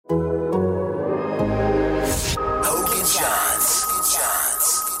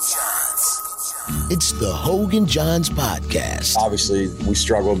It's the Hogan Johns Podcast. Obviously, we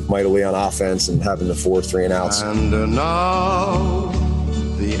struggled mightily on offense and having the 4 3-and-outs. And now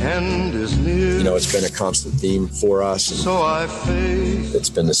the end is near. You know, it's been a constant theme for us. So I face. It's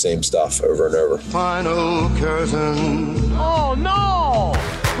been the same stuff over and over. Final curtain. Oh no!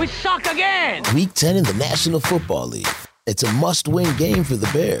 We suck again! Week 10 in the National Football League. It's a must-win game for the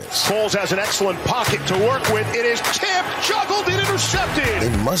Bears. Foles has an excellent pocket to work with. It is tipped, juggled, and intercepted. They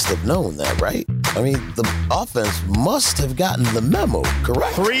must have known that, right? I mean, the offense must have gotten the memo,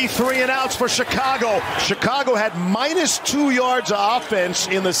 correct? 3 3-and-outs for Chicago. Chicago had -2 yards of offense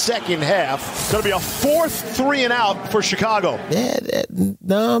in the second half. It's going to be a 4th 3-and-out for Chicago. Yeah,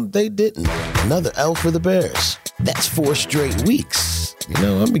 no, they didn't. Another L for the Bears. That's 4 straight weeks. You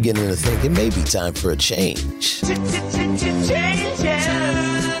know, I'm beginning to think it may be time for a change. It's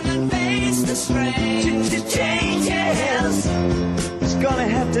gonna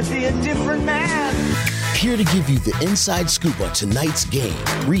have to be a different man. Here to give you the inside scoop on tonight's game,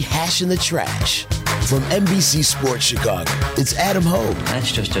 rehashing the trash. From NBC Sports Chicago, it's Adam Hogue.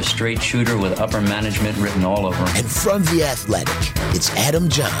 That's just a straight shooter with upper management written all over him. And from The Athletic, it's Adam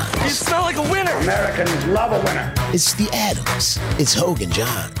Johns. You smell like a winner. Americans love a winner. It's the Adams. It's Hogan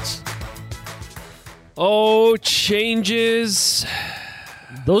Johns. Oh, changes.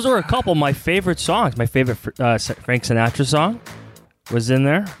 Those are a couple of my favorite songs. My favorite Frank Sinatra song was in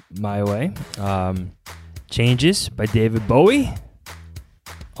there, My Way. Changes by David Bowie.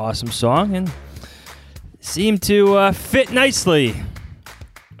 Awesome song, and seemed to fit nicely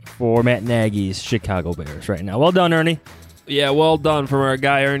for Matt Nagy's Chicago Bears right now. Well done, Ernie. Yeah, well done from our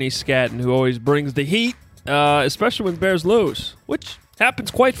guy Ernie Scatton, who always brings the heat, especially when the Bears lose, which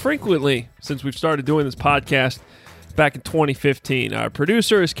happens quite frequently since we've started doing this podcast back in 2015. Our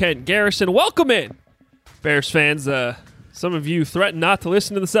producer is Kent Garrison. Welcome in, Bears fans. Some of you threatened not to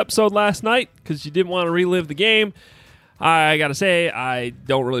listen to this episode last night because you didn't want to relive the game. I got to say, I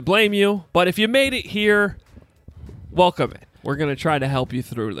don't really blame you. But if you made it here, welcome in. We're going to try to help you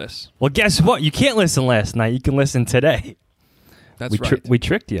through this. Well, guess what? You can't listen last night. You can listen today. That's right. We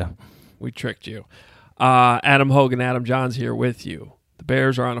tricked you. We tricked you. Adam Hogan, Adam Johns here with you. The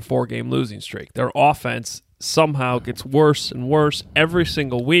Bears are on a 4-game losing streak. Their offense somehow gets worse and worse every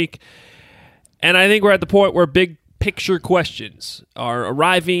single week. And I think we're at the point where big picture questions are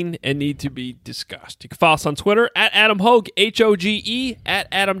arriving and need to be discussed. You can follow us on Twitter at Adam Hogue, Hoge, at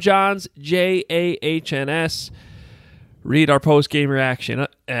Adam Johns, Jahns. Read our post-game reaction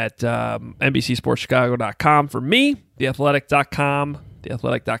at NBCSportsChicago.com for me, TheAthletic.com,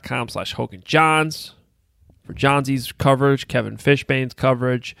 TheAthletic.com/Hogan Johns. For Johnsy's coverage, Kevin Fishbane's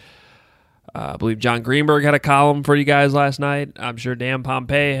coverage. I believe John Greenberg had a column for you guys last night. I'm sure Dan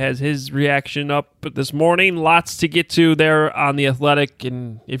Pompei has his reaction up this morning. Lots to get to there on The Athletic,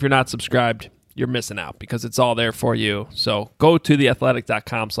 and if you're not subscribed, you're missing out because it's all there for you. So go to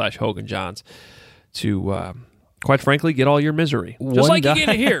TheAthletic.com/Hogan Johns to, quite frankly, get all your misery. Just like you get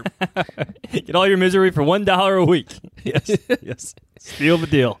it here. Get all your misery for $1 a week. Yes, yes. Steal the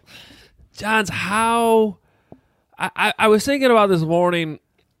deal. Johns, how... I was thinking about this morning...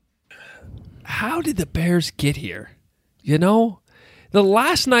 How did the Bears get here? You know, the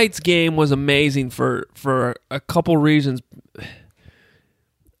last night's game was amazing for a couple reasons.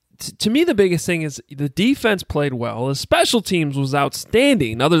 To me, the biggest thing is the defense played well. The special teams was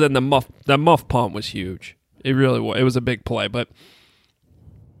outstanding. Other than the muff punt was huge. It really was. It was a big play. But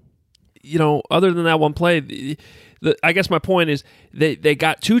you know, other than that one play, I guess my point is they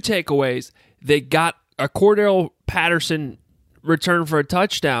got 2 takeaways. They got a Cordell Patterson return for a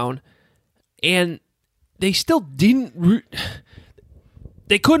touchdown. And they still didn't.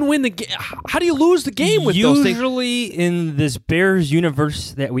 They couldn't win the game. How do you lose the game with those things? Usually, in this Bears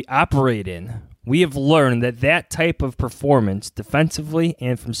universe that we operate in, we have learned that type of performance, defensively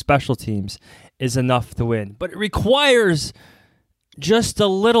and from special teams, is enough to win. But it requires just a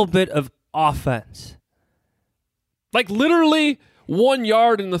little bit of offense. Like literally 1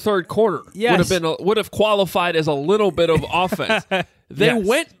 yard in the third quarter would have qualified as a little bit of offense. They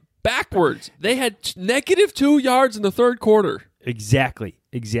went backwards. They had -2 yards in the third quarter. Exactly.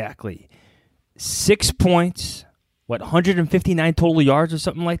 6 points, 159 total yards or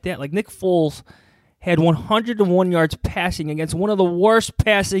something like that? Like Nick Foles had 101 yards passing against one of the worst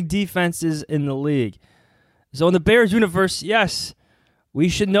passing defenses in the league. So in the Bears universe, yes, we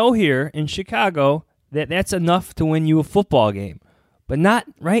should know here in Chicago that that's enough to win you a football game. But not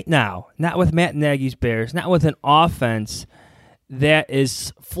right now. Not with Matt Nagy's Bears. Not with an offense that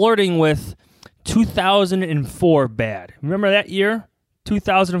is flirting with 2004 bad. Remember that year?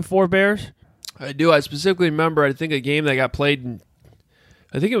 2004 Bears? I do. I specifically remember, I think, a game that got played in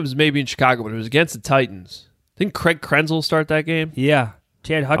I think it was maybe in Chicago, but it was against the Titans. Didn't Craig Krenzel start that game? Yeah.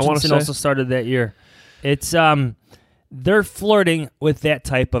 Chad Hutchinson also started that year. It's they're flirting with that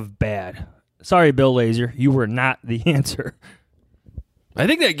type of bad. Sorry, Bill Lazor, you were not the answer. I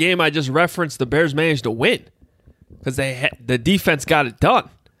think that game I just referenced, the Bears managed to win because the defense got it done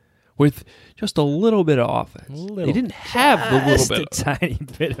with just a little bit of offense. They didn't have the little bit. Just a tiny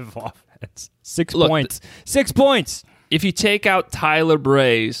bit of offense. 6 points. 6 points. If you take out Tyler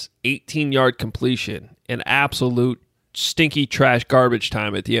Bray's 18-yard completion and absolute stinky trash garbage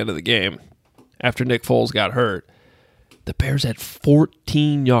time at the end of the game after Nick Foles got hurt, the Bears had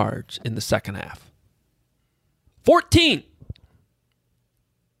 14 yards in the second half. 14!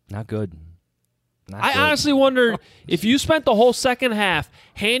 Not good. I honestly wonder if you spent the whole second half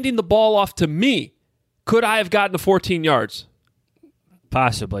handing the ball off to me, could I have gotten to 14 yards?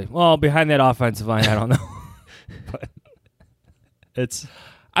 Possibly. Well, behind that offensive line, I don't know. But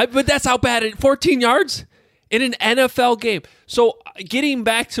that's how bad it. 14 yards in an NFL game. So getting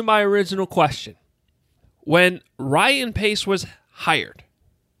back to my original question, when Ryan Pace was hired,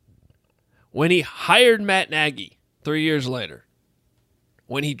 when he hired Matt Nagy 3 years later,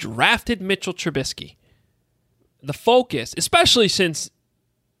 when he drafted Mitchell Trubisky, the focus, especially since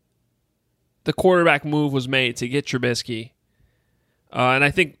the quarterback move was made to get Trubisky, and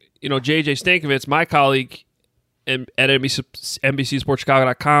I think, J.J. Stankovitz, my colleague at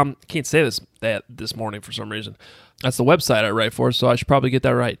NBCSportsChicago.com, I can't say this morning for some reason. That's the website I write for, so I should probably get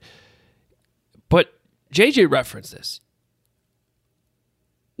that right. But J.J. referenced this.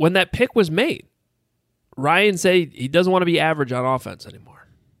 When that pick was made, Ryan said he doesn't want to be average on offense anymore.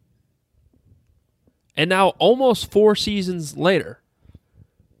 And now, almost 4 seasons later,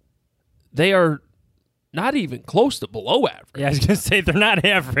 they are not even close to below average. Yeah, I was going to say they're not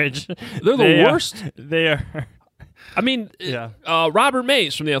average. They're the worst. They are. I mean, Robert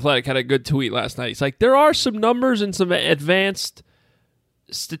Mays from The Athletic had a good tweet last night. He's like, there are some numbers and some advanced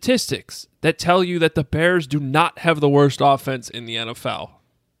statistics that tell you that the Bears do not have the worst offense in the NFL.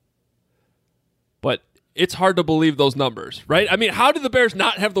 But it's hard to believe those numbers, right? I mean, how did the Bears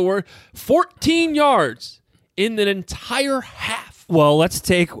not have the worst? 14 yards in an entire half. Well, let's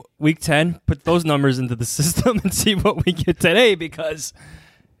take Week 10, put those numbers into the system, and see what we get today, because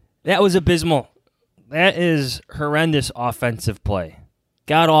that was abysmal. That is horrendous offensive play.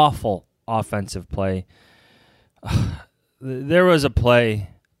 God-awful offensive play. There was a play.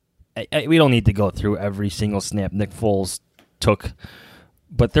 We don't need to go through every single snap Nick Foles took,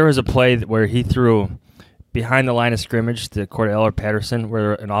 but there was a play where he threw behind the line of scrimmage to Cordell Patterson,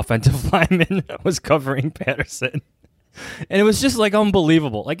 where an offensive lineman was covering Patterson. And it was just,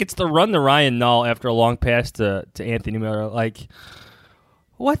 unbelievable. It's the run to Ryan Nall after a long pass to Anthony Miller.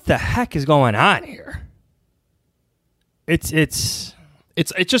 What the heck is going on here? It's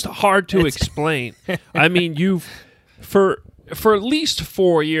just hard to explain. I mean, you've for at least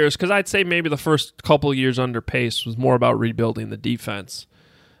 4 years, because I'd say maybe the first couple of years under Pace was more about rebuilding the defense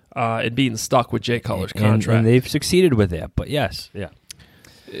and being stuck with Jay Cutler's contract. And they've succeeded with that, but yes, yeah.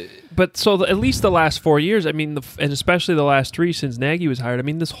 But so at least the last 4 years, I mean, and especially the last 3 since Nagy was hired, I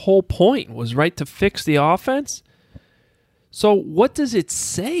mean, this whole point was to fix the offense. So what does it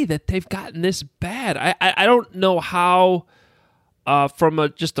say that they've gotten this bad? I don't know how,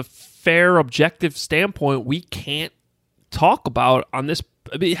 from just a fair, objective standpoint, we can't talk about on this.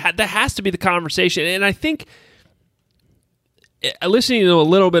 I mean, that has to be the conversation. And I think listening to a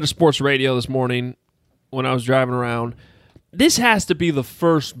little bit of sports radio this morning when I was driving around, this has to be the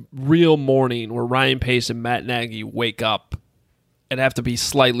first real morning where Ryan Pace and Matt Nagy wake up and have to be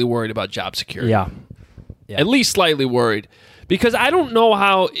slightly worried about job security. Yeah. At least slightly worried. Because I don't know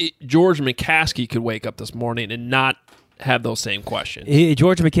how George McCaskey could wake up this morning and not have those same questions.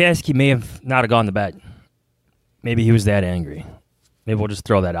 George McCaskey may have not have gone to bed. Maybe he was that angry. Maybe we'll just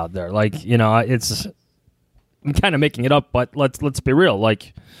throw that out there. It's... I'm kind of making it up, but let's be real.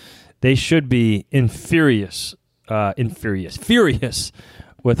 They should be furious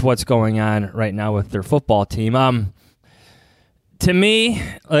with what's going on right now with their football team. To me,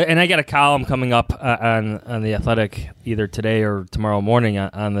 and I got a column coming up on The Athletic either today or tomorrow morning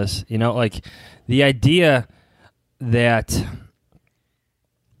on this. The idea that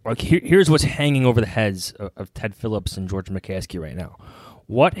here's what's hanging over the heads of Ted Phillips and George McCaskey right now.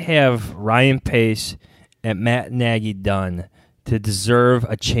 What have Ryan Pace and Matt Nagy done to deserve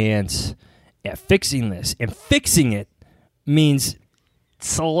a chance at fixing this? And fixing it means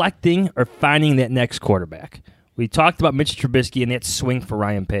selecting or finding that next quarterback. We talked about Mitch Trubisky and that swing for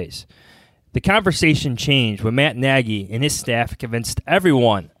Ryan Pace. The conversation changed when Matt Nagy and his staff convinced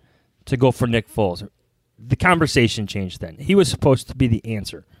everyone to go for Nick Foles. the conversation changed then. He was supposed to be the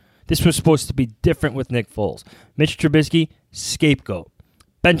answer. This was supposed to be different with Nick Foles. Mitch Trubisky, scapegoat.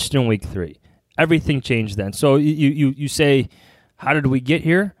 Benched in week 3. Everything changed then. So you say, how did we get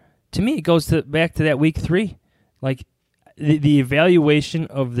here? To me, it goes back to that week 3. Like, the evaluation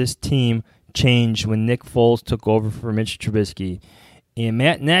of this team changed when Nick Foles took over for Mitch Trubisky. And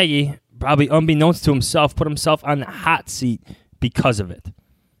Matt Nagy, probably unbeknownst to himself, put himself on the hot seat because of it.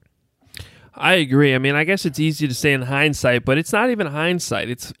 I agree. I mean, I guess it's easy to say in hindsight, but it's not even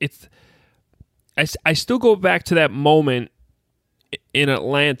hindsight. I still go back to that moment in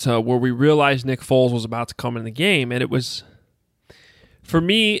Atlanta where we realized Nick Foles was about to come in the game, and it was, for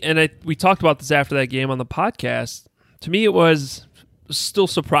me, and we talked about this after that game on the podcast, to me it was still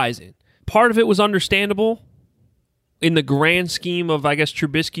surprising. Part of it was understandable in the grand scheme of, I guess,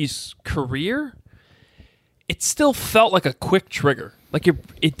 Trubisky's career. It still felt like a quick trigger. Like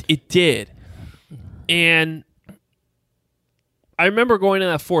it did. And I remember going in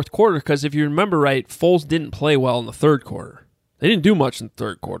that fourth quarter because if you remember right, Foles didn't play well in the third quarter. They didn't do much in the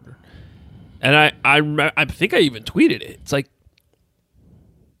third quarter. And I think I even tweeted it. It's like,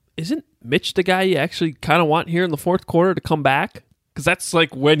 isn't Mitch the guy you actually kind of want here in the fourth quarter to come back? Because that's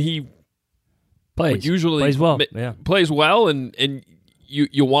like when he usually plays well, and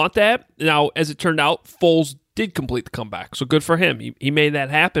you want that. Now, as it turned out, Foles did complete the comeback, so good for him. He made that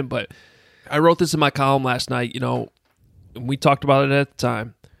happen. But I wrote this in my column last night. And we talked about it at the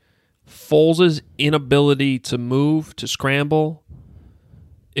time. Foles' inability to move, to scramble,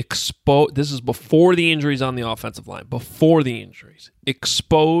 this is before the injuries on the offensive line. Before the injuries,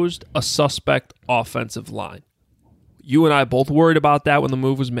 exposed a suspect offensive line. You and I both worried about that when the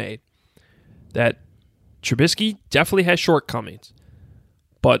move was made. That Trubisky definitely has shortcomings,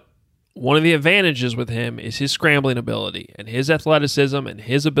 but one of the advantages with him is his scrambling ability and his athleticism and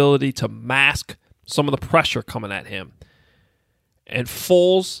his ability to mask some of the pressure coming at him. And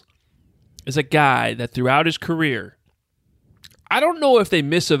Foles is a guy that throughout his career, I don't know if they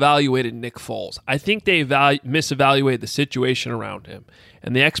misevaluated Nick Foles. I think they misevaluated the situation around him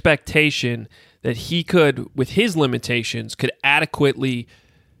and the expectation that he could, with his limitations, could adequately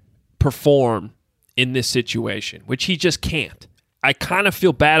perform in this situation, which he just can't. I kind of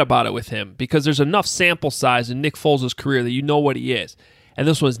feel bad about it with him because there's enough sample size in Nick Foles' career that you know what he is. And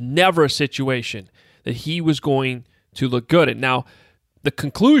this was never a situation that he was going to look good at. Now, the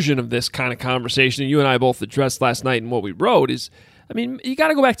conclusion of this kind of conversation that you and I both addressed last night and what we wrote is, I mean, you got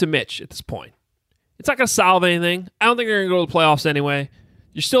to go back to Mitch at this point. It's not going to solve anything. I don't think they're going to go to the playoffs anyway.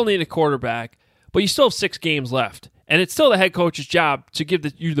 You still need a quarterback, but you still have 6 games left. And it's still the head coach's job to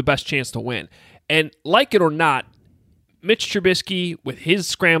give you the best chance to win. And like it or not, Mitch Trubisky, with his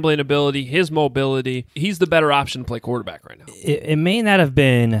scrambling ability, his mobility, he's the better option to play quarterback right now. It may not have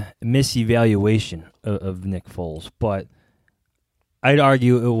been misevaluation of Nick Foles, but I'd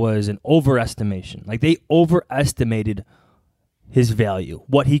argue it was an overestimation. Like, they overestimated his value,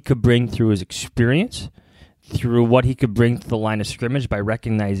 what he could bring through his experience, through what he could bring to the line of scrimmage by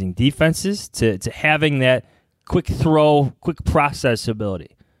recognizing defenses, to having that quick throw, quick process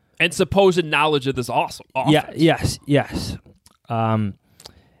ability. And supposed knowledge of this awesome offense. Yes.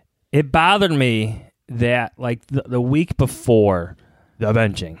 It bothered me that, like, the week before the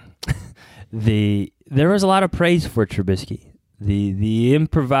benching, there was a lot of praise for Trubisky. The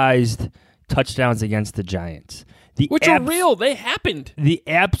improvised touchdowns against the Giants. Which are real. They happened. The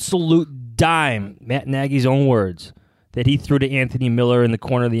absolute dime, Matt Nagy's own words, that he threw to Anthony Miller in the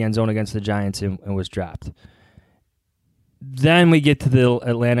corner of the end zone against the Giants and was dropped. Then we get to the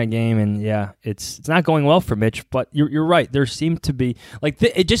Atlanta game, and it's not going well for Mitch. But you're right. There seemed to be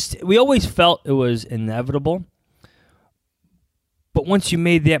we always felt it was inevitable. But once you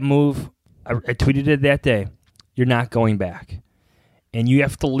made that move, I tweeted it that day. You're not going back, and you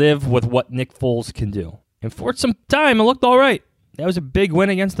have to live with what Nick Foles can do. And for some time, it looked all right. That was a big win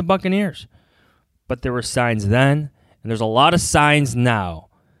against the Buccaneers. But there were signs then, and there's a lot of signs now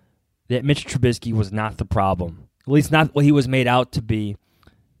that Mitch Trubisky was not the problem. At least not what he was made out to be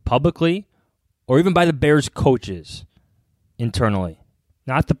publicly or even by the Bears coaches internally.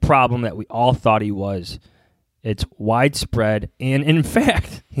 Not the problem that we all thought he was. It's widespread. And in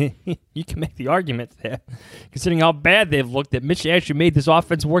fact, you can make the argument that considering how bad they've looked, that Mitch actually made this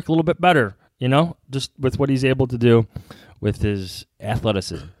offense work a little bit better, just with what he's able to do with his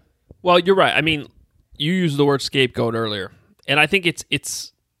athleticism. Well, you're right. I mean, you used the word scapegoat earlier. And I think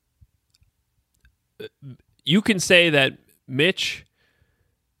it's you can say that Mitch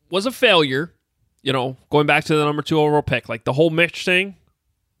was a failure, going back to the number 2 overall pick. Like, the whole Mitch thing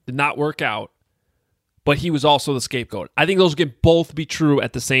did not work out. but he was also the scapegoat. I think those can both be true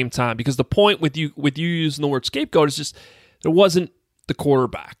at the same time, because the point with you using the word scapegoat is just there wasn't the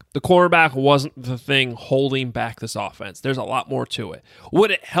quarterback. The quarterback wasn't the thing holding back this offense. There's a lot more to it.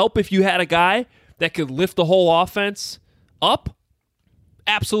 Would it help if you had a guy that could lift the whole offense up?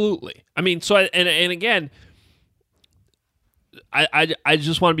 Absolutely. I mean, so and again, I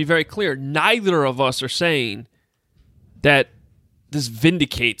just want to be very clear. Neither of us are saying that this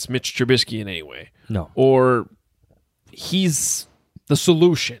vindicates Mitch Trubisky in any way. No. Or he's the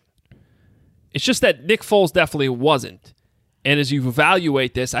solution. It's just that Nick Foles definitely wasn't. And as you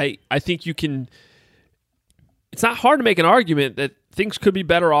evaluate this, I think you can... It's not hard to make an argument that things could be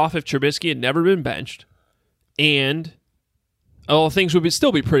better off if Trubisky had never been benched. And things would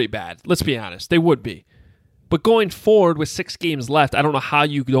still be pretty bad. Let's be honest. They would be. But going forward with 6 games left, I don't know how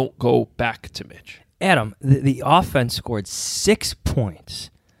you don't go back to Mitch. Adam, the offense scored 6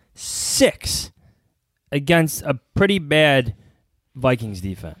 points. 6 against a pretty bad Vikings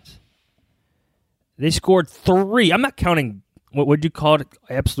defense. They scored 3. I'm not counting, what would you call it?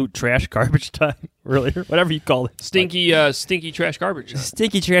 Absolute trash garbage time earlier? Whatever you call it. Stinky trash garbage time.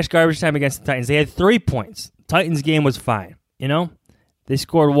 Stinky trash garbage time against the Titans. They had 3 points. Titans game was fine. You know? They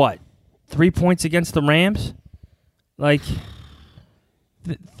scored what? 3 points against the Rams? Like...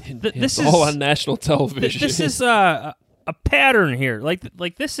 This is all on national television. This is a pattern here.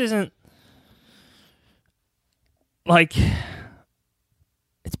 Like this isn't like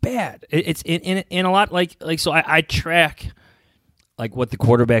it's bad. It's in a lot like so. I track like what the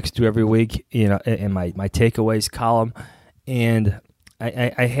quarterbacks do every week, you know, in my takeaways column, and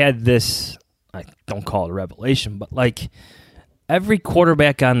I had this. I don't call it a revelation, but like every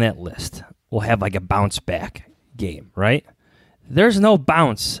quarterback on that list will have like a bounce back game, right? There's no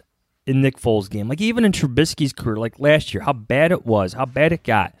bounce in Nick Foles' game. Like, even in Trubisky's career, like last year, how bad it was, how bad it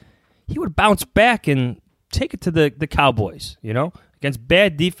got, he would bounce back and take it to the Cowboys, you know? Against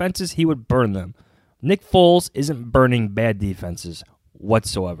bad defenses, he would burn them. Nick Foles isn't burning bad defenses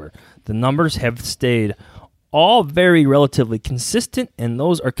whatsoever. The numbers have stayed all very relatively consistent, and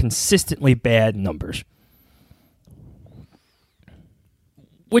those are consistently bad numbers.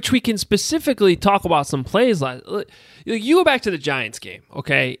 Which we can specifically talk about some plays. You go back to the Giants game,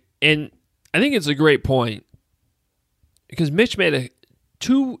 okay? And I think it's a great point because Mitch made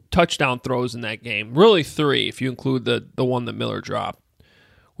 2 touchdown throws in that game. Really 3 if you include the one that Miller dropped,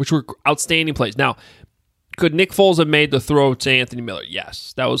 which were outstanding plays. Now, could Nick Foles have made the throw to Anthony Miller?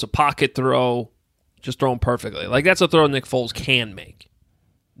 Yes. That was a pocket throw, just thrown perfectly. Like, that's a throw Nick Foles can make.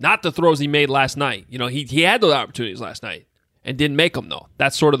 Not the throws he made last night. You know, he had those opportunities last night. And didn't make them, though.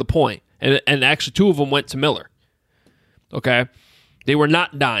 That's sort of the point. And actually, 2 of them went to Miller. Okay? They were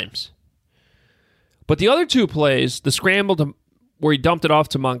not dimes. But the other 2 plays, the scramble where he dumped it off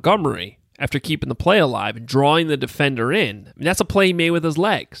to Montgomery after keeping the play alive and drawing the defender in, I mean, that's a play he made with his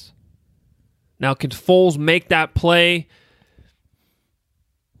legs. Now, can Foles make that play?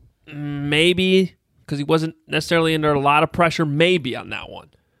 Maybe, because he wasn't necessarily under a lot of pressure. Maybe on that one.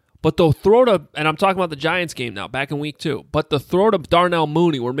 But the throw to, and I'm talking about the Giants game now, back in week 2, but the throw to Darnell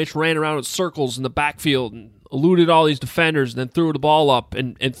Mooney where Mitch ran around in circles in the backfield and eluded all these defenders and then threw the ball up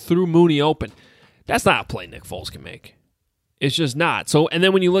and threw Mooney open, that's not a play Nick Foles can make. It's just not. So, and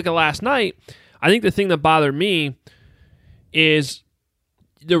then when you look at last night, I think the thing that bothered me is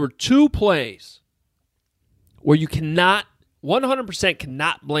there were 2 plays where you 100%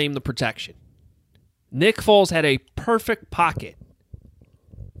 cannot blame the protection. Nick Foles had a perfect pocket.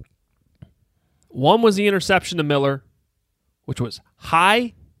 One was the interception to Miller, which was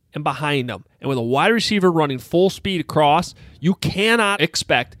high and behind him. And with a wide receiver running full speed across, you cannot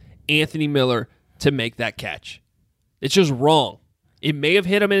expect Anthony Miller to make that catch. It's just wrong. It may have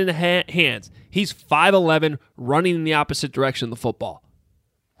hit him in the hands. He's 5'11", running in the opposite direction of the football.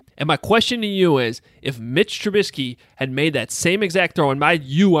 And my question to you is, if Mitch Trubisky had made that same exact throw, and by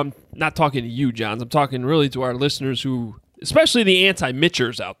you, I'm not talking to you, Johns. I'm talking really to our listeners who, especially the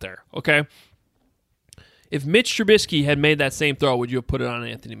anti-Mitchers out there, okay? If Mitch Trubisky had made that same throw, would you have put it on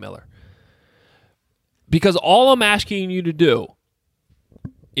Anthony Miller? Because all I'm asking you to do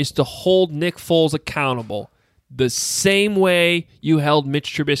is to hold Nick Foles accountable the same way you held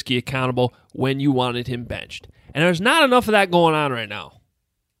Mitch Trubisky accountable when you wanted him benched. And there's not enough of that going on right now.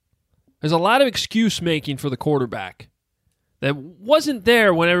 There's a lot of excuse making for the quarterback that wasn't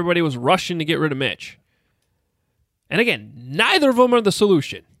there when everybody was rushing to get rid of Mitch. And again, neither of them are the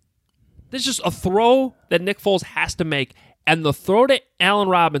solution. There's just a throw that Nick Foles has to make, and the throw to Allen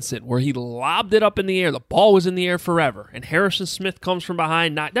Robinson where he lobbed it up in the air, the ball was in the air forever, and Harrison Smith comes from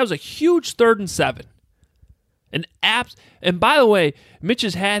behind. That was a huge 3rd and 7. And by the way, Mitch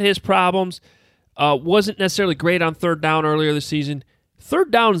has had his problems Wasn't necessarily great on third down earlier this season.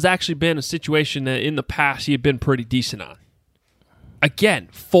 Third down has actually been a situation that in the past he had been pretty decent on. Again,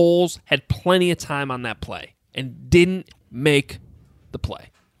 Foles had plenty of time on that play and didn't make the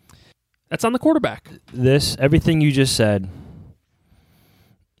play. That's on the quarterback. Everything you just said,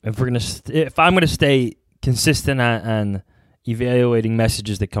 if I'm gonna stay consistent on evaluating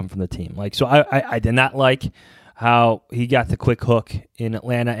messages that come from the team, so I did not like how he got the quick hook in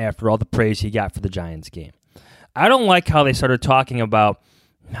Atlanta after all the praise he got for the Giants game. I don't like how they started talking about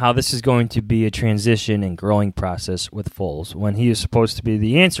how this is going to be a transition and growing process with Foles when he is supposed to be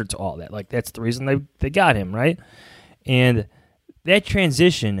the answer to all that. That's the reason they got him, right? And that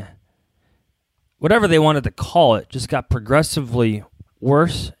transition, whatever they wanted to call it, just got progressively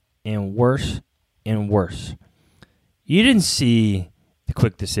worse and worse and worse. You didn't see the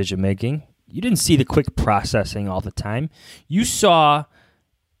quick decision-making. You didn't see the quick processing all the time. You saw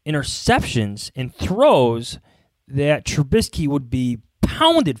interceptions and throws that Trubisky would be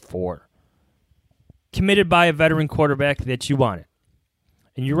pounded for, committed by a veteran quarterback that you wanted.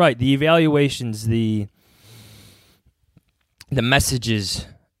 And you're right, the evaluations, the messages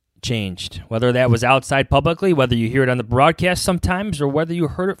changed, whether that was outside publicly, whether you hear it on the broadcast sometimes, or whether you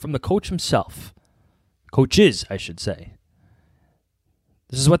heard it from the coach himself. Coaches, I should say.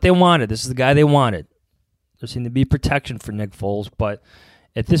 This is what they wanted. This is the guy they wanted. There seemed to be protection for Nick Foles, but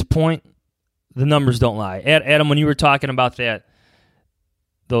at this point, the numbers don't lie. Adam, when you were talking about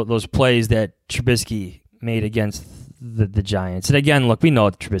those plays that Trubisky made against the Giants, and again, look, we know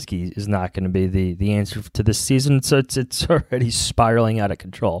that Trubisky is not going to be the answer to this season, so it's already spiraling out of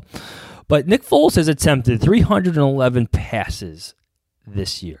control. But Nick Foles has attempted 311 passes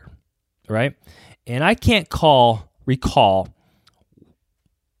this year, right? And I can't recall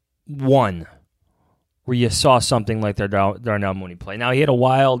one where you saw something like Darnell Mooney play. Now, he had a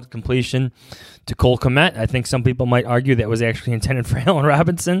wild completion to Cole Kmet. I think some people might argue that was actually intended for Allen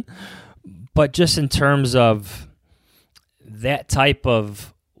Robinson. But just in terms of that type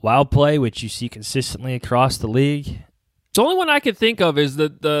of wild play, which you see consistently across the league. The only one I could think of is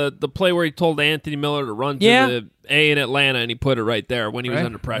the play where he told Anthony Miller to run to the A in Atlanta, and he put it right there when he was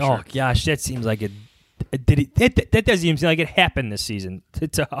under pressure. Oh, gosh, that seems like it. That doesn't even seem like it happened this season. To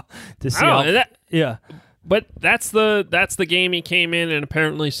see yeah. But that's the game he came in and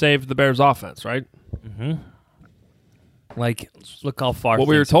apparently saved the Bears' offense, right? Mm-hmm. Look how far what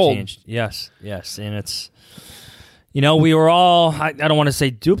we were told. Changed. Yes, and it's we were all I don't want to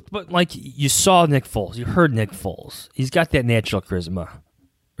say duped, but you saw Nick Foles, you heard Nick Foles. He's got that natural charisma,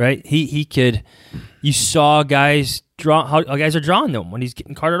 right? He could. You saw guys how guys are drawn to him when he's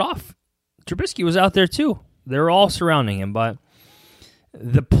getting carted off. Trubisky was out there too. They were all surrounding him, but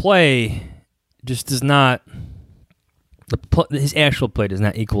the play just does not. His actual play does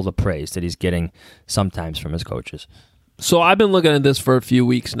not equal the praise that he's getting sometimes from his coaches. So I've been looking at this for a few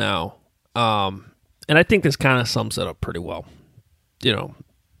weeks now, and I think this kind of sums it up pretty well.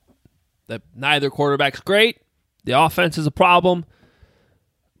 That neither quarterback's great. The offense is a problem,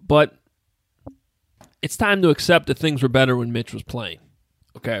 but it's time to accept that things were better when Mitch was playing.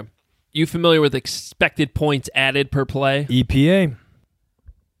 Okay. You familiar with expected points added per play? EPA.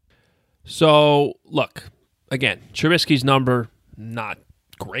 So, look, again, Trubisky's number, not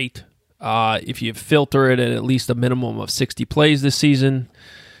great. If you filter it at least a minimum of 60 plays this season,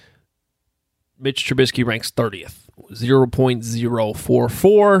 Mitch Trubisky ranks 30th,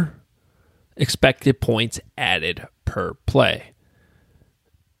 0.044 expected points added per play.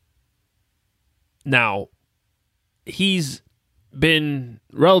 Now, he's been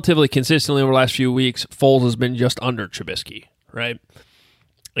relatively consistently over the last few weeks. Foles has been just under Trubisky, right?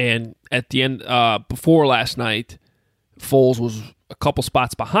 And at the end, before last night, Foles was a couple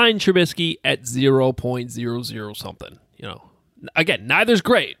spots behind Trubisky at 0.00 something. Again, neither's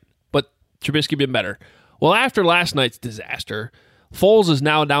great, but Trubisky been better. Well, after last night's disaster, Foles is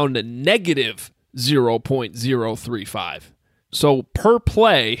now down to negative 0.035. So per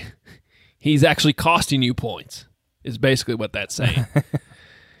play, he's actually costing you points, is basically what that's saying.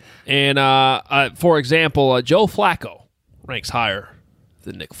 And for example, Joe Flacco ranks higher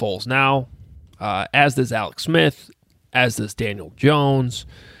than Nick Foles now, as does Alex Smith, as does Daniel Jones,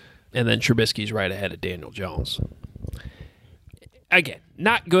 and then Trubisky's right ahead of Daniel Jones. Again,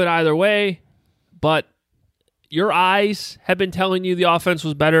 not good either way, but your eyes have been telling you the offense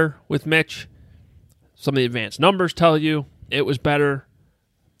was better with Mitch. Some of the advanced numbers tell you it was better.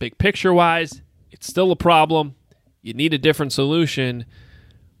 Big picture-wise, it's still a problem. You need a different solution,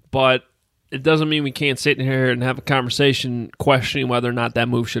 but it doesn't mean we can't sit in here and have a conversation questioning whether or not that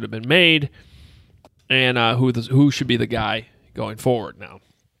move should have been made and who should be the guy going forward now.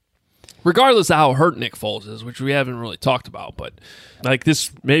 Regardless of how hurt Nick Foles is, which we haven't really talked about, but like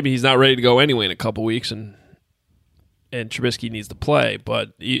this, maybe he's not ready to go anyway in a couple weeks, and Trubisky needs to play.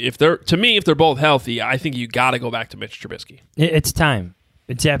 But if they're both healthy, I think you got to go back to Mitch Trubisky. It's time.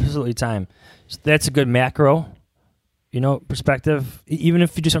 It's absolutely time. So that's a good macro, perspective. Even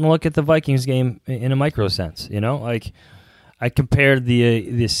if you just want to look at the Vikings game in a micro sense, like I compared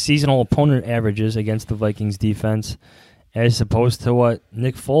the seasonal opponent averages against the Vikings defense as opposed to what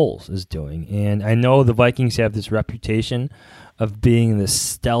Nick Foles is doing. And I know the Vikings have this reputation of being this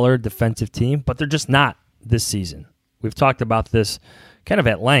stellar defensive team, but they're just not this season. We've talked about this kind of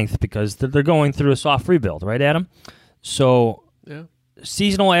at length because they're going through a soft rebuild, right, Adam? So, yeah.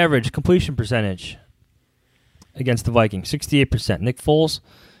 Seasonal average completion percentage against the Vikings, 68%. Nick Foles,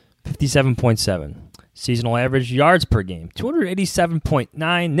 57.7. Seasonal average yards per game,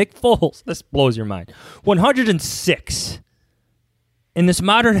 287.9. Nick Foles, this blows your mind, 106. In this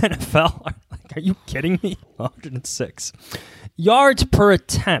modern NFL, are you kidding me? 106. Yards per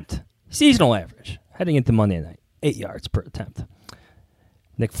attempt, seasonal average, heading into Monday night, 8 yards per attempt.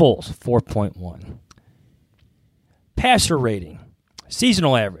 Nick Foles, 4.1. Passer rating,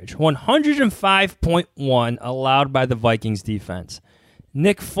 seasonal average, 105.1 allowed by the Vikings defense.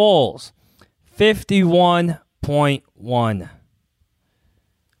 Nick Foles, 51.1.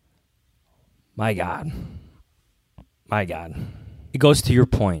 My God. It goes to your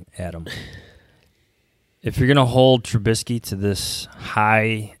point, Adam. If you're going to hold Trubisky to this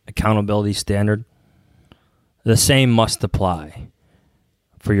high accountability standard, the same must apply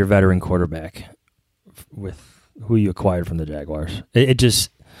for your veteran quarterback with who you acquired from the Jaguars. I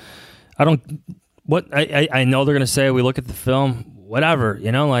know they're going to say, we look at the film, whatever,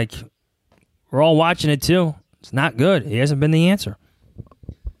 we're all watching it too. It's not good. He hasn't been the answer.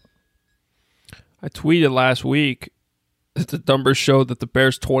 I tweeted last week that the numbers showed that the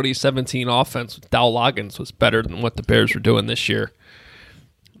Bears' 2017 offense with Dowell Loggins was better than what the Bears were doing this year.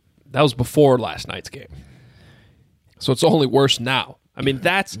 That was before last night's game. So it's only worse now. I mean,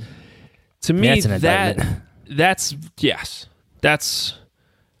 that's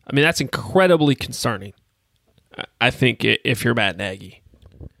incredibly concerning, I think, if you're Matt Nagy.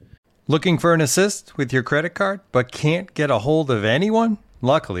 Looking for an assist with your credit card but can't get a hold of anyone?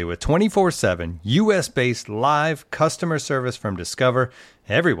 Luckily, with 24/7 U.S.-based live customer service from Discover,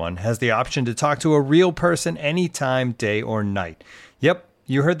 everyone has the option to talk to a real person anytime, day or night. Yep,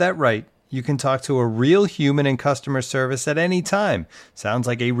 you heard that right. You can talk to a real human in customer service at any time. Sounds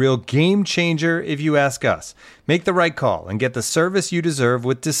like a real game changer if you ask us. Make the right call and get the service you deserve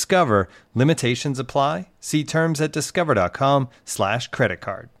with Discover. Limitations apply. See terms at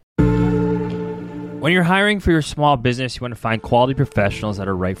discover.com/creditcard. When you're hiring for your small business, you want to find quality professionals that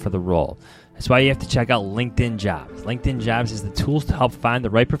are right for the role. That's why you have to check out LinkedIn Jobs. LinkedIn Jobs is the tools to help find the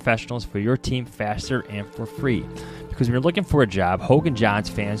right professionals for your team faster and for free. Because when you're looking for a job, Hogan Johns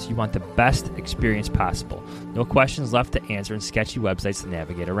fans, you want the best experience possible. No questions left to answer and sketchy websites to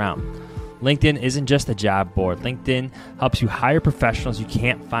navigate around. LinkedIn isn't just a job board. LinkedIn helps you hire professionals you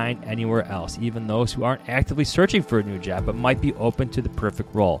can't find anywhere else, even those who aren't actively searching for a new job but might be open to the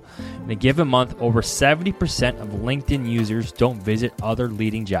perfect role. In a given month, over 70% of LinkedIn users don't visit other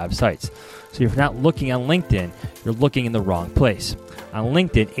leading job sites. So if you're not looking on LinkedIn, you're looking in the wrong place. On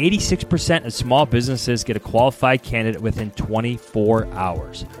LinkedIn, 86% of small businesses get a qualified candidate within 24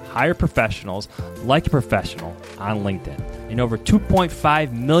 hours. Hire professionals like a professional on LinkedIn. And over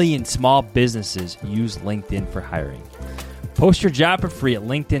 2.5 million small businesses use LinkedIn for hiring. Post your job for free at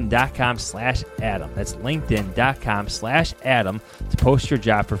linkedin.com/Adam. That's linkedin.com/Adam to post your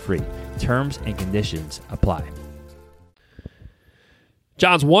job for free. Terms and conditions apply.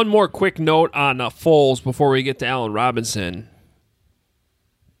 Johns, one more quick note on Foles before we get to Allen Robinson.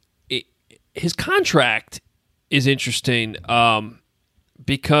 His contract is interesting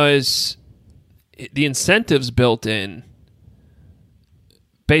because the incentives built in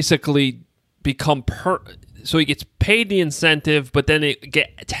basically become so he gets paid the incentive, but then it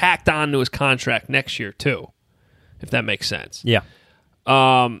get tacked on to his contract next year too, if that makes sense. Yeah.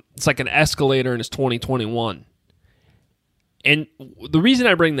 It's like an escalator in his 2021. And the reason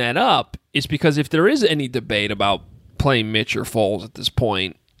I bring that up is because if there is any debate about playing Mitch or Foles at this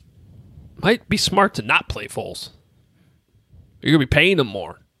point, it might be smart to not play Foles. You're going to be paying him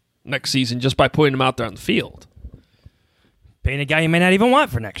more next season just by putting him out there on the field. Paying a guy you may not even want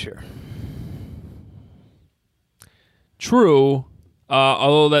for next year. True,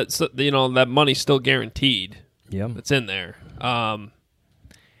 although that's that money's still guaranteed. Yep. It's in there. And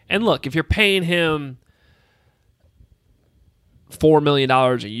look, if you're paying him $4 million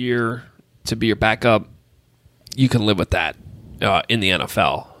a year to be your backup, you can live with that in the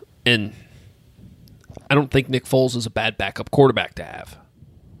NFL. And I don't think Nick Foles is a bad backup quarterback to have.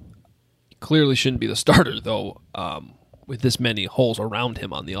 He clearly shouldn't be the starter, though, with this many holes around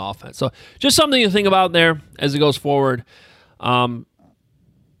him on the offense. So just something to think about there as it goes forward. Because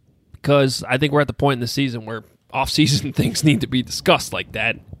I think we're at the point in the season where off-season things need to be discussed like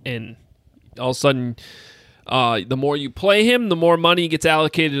that. And all of a sudden, the more you play him, the more money gets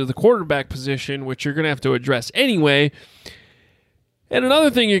allocated to the quarterback position, which you're going to have to address anyway. And another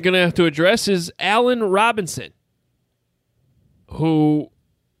thing you're going to have to address is Allen Robinson, who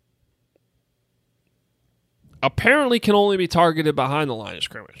apparently can only be targeted behind the line of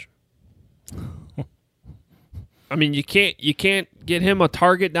scrimmage. I mean, you can't get him a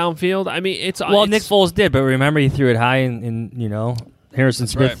target downfield. I mean, it's Nick Foles did, but remember he threw it high, and Harrison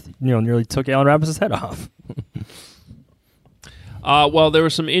Smith, right. Nearly took Allen Robinson's head off. Well, there were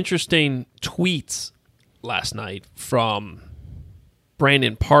some interesting tweets last night from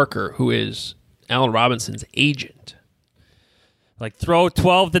Brandon Parker, who is Allen Robinson's agent. Like, throw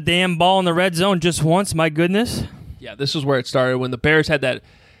 12 the damn ball in the red zone just once, my goodness. Yeah, this is where it started, when the Bears had that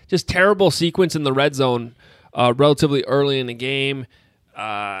just terrible sequence in the red zone relatively early in the game.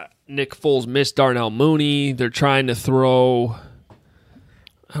 Nick Foles missed Darnell Mooney. They're trying to throw...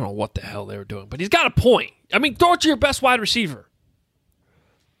 I don't know what the hell they were doing, but he's got a point. I mean, throw it to your best wide receiver.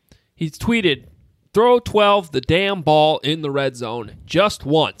 He's tweeted, throw 12 the damn ball in the red zone just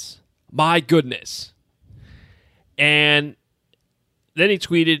once. My goodness. And then he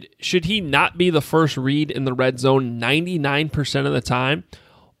tweeted, should he not be the first read in the red zone 99% of the time?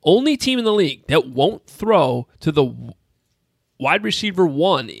 Only team in the league that won't throw to the wide receiver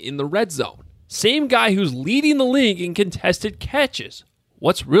 1 in the red zone. Same guy who's leading the league in contested catches.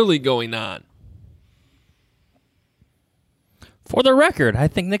 What's really going on? For the record, I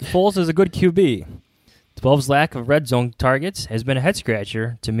think Nick Foles is a good QB. 12's lack of red zone targets has been a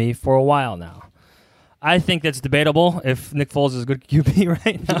head-scratcher to me for a while now. I think that's debatable if Nick Foles is a good QB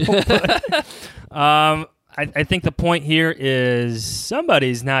right now. But, I think the point here is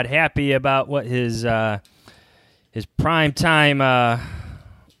somebody's not happy about what his prime time,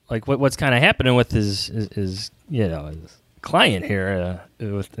 what's kind of happening with his client here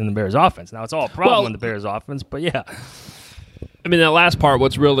in the Bears offense. Now, it's all a problem in the Bears offense, but yeah. I mean, that last part,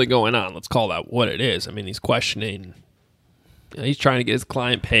 what's really going on, let's call that what it is. I mean, he's questioning, he's trying to get his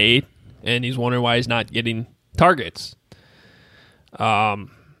client paid, and he's wondering why he's not getting targets. I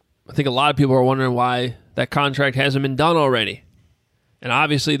think a lot of people are wondering why that contract hasn't been done already. And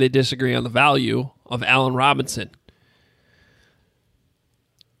obviously they disagree on the value of Allen Robinson.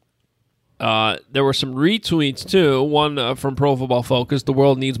 There were some retweets, too. One from Pro Football Focus. The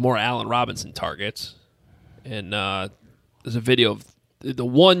world needs more Allen Robinson targets. And there's a video of the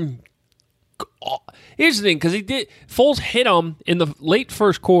one. Here's the thing, because Foles hit him in the late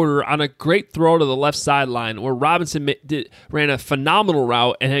first quarter on a great throw to the left sideline where Robinson ran a phenomenal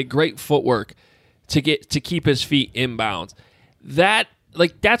route and had great footwork to keep his feet inbounds.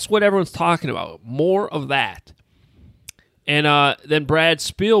 That's what everyone's talking about. More of that. And then Brad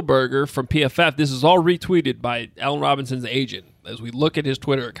Spielberger from PFF, this is all retweeted by Allen Robinson's agent as we look at his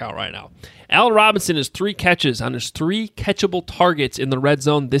Twitter account right now. Allen Robinson has 3 catches on his 3 catchable targets in the red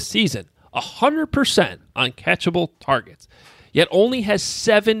zone this season. 100% on catchable targets, yet only has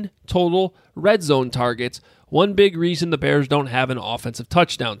 7 total red zone targets. One big reason the Bears don't have an offensive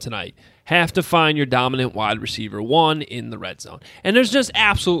touchdown tonight. Have to find your dominant wide receiver 1 in the red zone. And there's just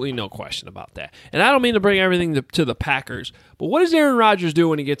absolutely no question about that. And I don't mean to bring everything to the Packers, but what does Aaron Rodgers do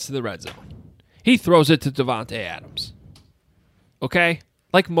when he gets to the red zone? He throws it to Davante Adams. Okay?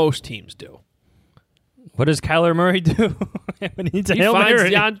 Like most teams do. What does Kyler Murray do when he needs a Hail Mary?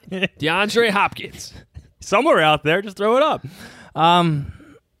 He finds DeAndre Hopkins. Somewhere out there, just throw it up.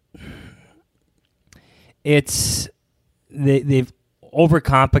 They've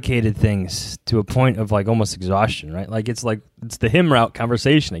overcomplicated things to a point of almost exhaustion, right? It's the him route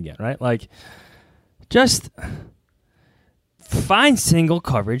conversation again, right? Just find single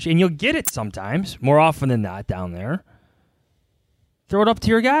coverage, and you'll get it sometimes, more often than not down there. Throw it up to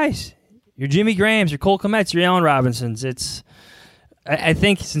your guys. Your Jimmy Grahams, your Cole Kmets, your Allen Robinsons. I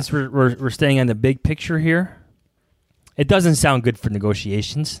think since we're staying on the big picture here, it doesn't sound good for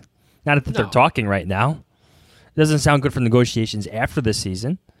negotiations. Not that they're talking right now. It doesn't sound good for negotiations after this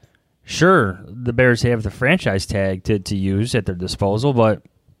season. Sure, the Bears have the franchise tag to use at their disposal, but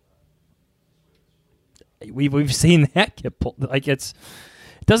we've seen that get pulled. It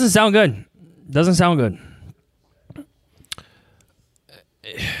doesn't sound good. It doesn't sound good.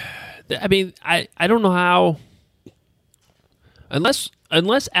 I mean, I don't know how, unless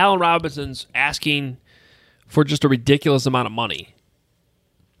Allen Robinson's asking for just a ridiculous amount of money,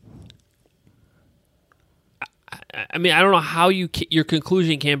 I mean, I don't know how your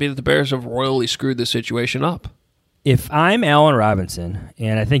conclusion can't be that the Bears have royally screwed this situation up. If I'm Allen Robinson,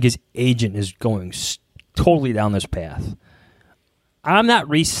 and I think his agent is going totally down this path, I'm not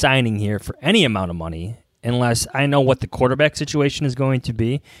re-signing here for any amount of money unless I know what the quarterback situation is going to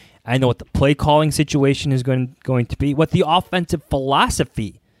be. I know what the play calling situation is going to be, what the offensive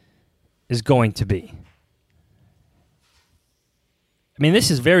philosophy is going to be. I mean,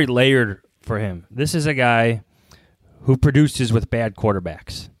 this is very layered for him. This is a guy who produces with bad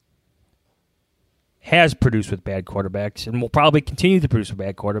quarterbacks, has produced with bad quarterbacks, and will probably continue to produce with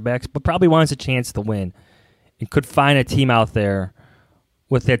bad quarterbacks, but probably wants a chance to win and could find a team out there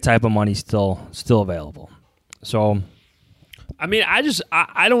with that type of money still available. So, I mean,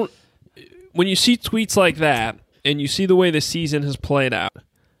 I don't. When you see tweets like that and you see the way the season has played out,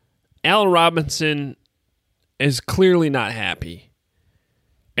 Allen Robinson is clearly not happy,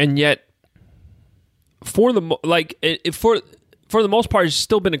 and yet for the most part, he's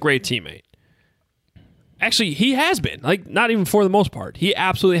still been a great teammate. Actually, he has been. Like, not even for the most part. He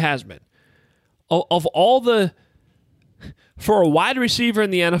absolutely has been. Of all the... For a wide receiver in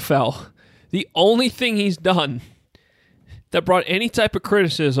the NFL, the only thing he's done that brought any type of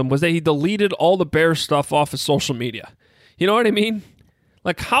criticism was that he deleted all the Bears stuff off his social media. You know what I mean?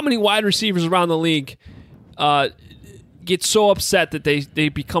 Like, how many wide receivers around the league get so upset that they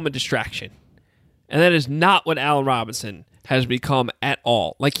become a distraction? And that is not what Allen Robinson has become at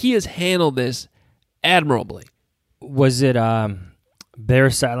all. Like, he has handled this admirably. Was it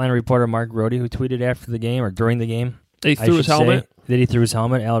Bears sideline reporter Mark Rohde who tweeted after the game or during the game? He threw his helmet? That he threw his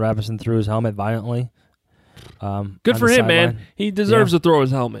helmet. Allen Robinson threw his helmet violently. Good for him, man. He deserves to throw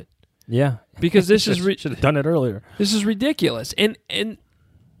his helmet. Yeah. Because this is... should have done it earlier. This is ridiculous. And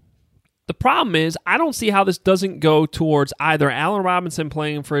the problem is, I don't see how this doesn't go towards either Allen Robinson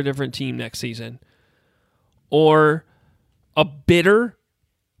playing for a different team next season or a bitter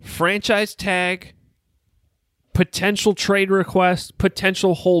franchise tag, potential trade request,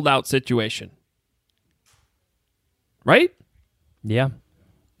 potential holdout situation. Right? Yeah.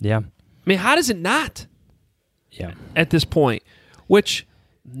 Yeah. I mean, how does it not? Yeah. At this point, which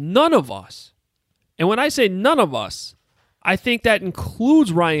none of us, and when I say none of us, I think that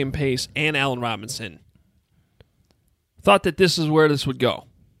includes Ryan Pace and Allen Robinson, thought that this is where this would go.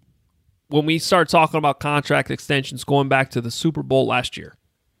 When we start talking about contract extensions going back to the Super Bowl last year.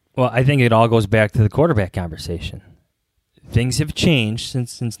 Well, I think it all goes back to the quarterback conversation. Things have changed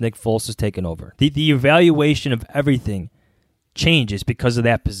since Nick Foles has taken over. The evaluation of everything changes because of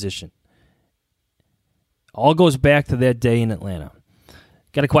that position. All goes back to that day in Atlanta.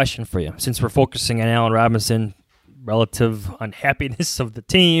 Got a question for you. Since we're focusing on Allen Robinson, relative unhappiness of the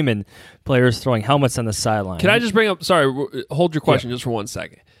team and players throwing helmets on the sideline. Can I just bring up, sorry, hold your question just for 1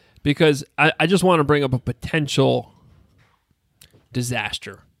 second. Because I just want to bring up a potential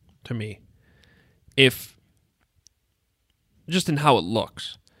disaster to me. If, just in how it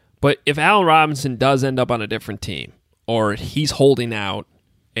looks. But if Allen Robinson does end up on a different team, or he's holding out,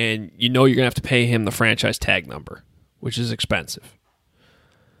 and you know you're going to have to pay him the franchise tag number, which is expensive.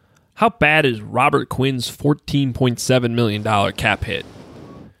 How bad is Robert Quinn's $14.7 million cap hit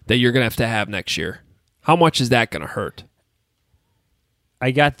that you're going to have next year? How much is that going to hurt?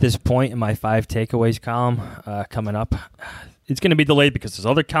 I got this point in my 5 takeaways column coming up. It's going to be delayed because there's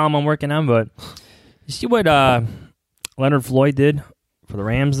other column I'm working on, but you see what Leonard Floyd did for the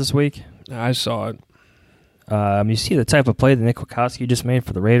Rams this week? I saw it. You see the type of play that Nick Kwiatkowski just made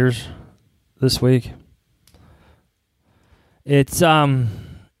for the Raiders this week? It's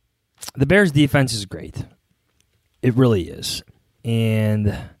the Bears' defense is great. It really is.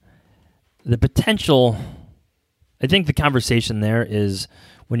 And the potential, I think the conversation there is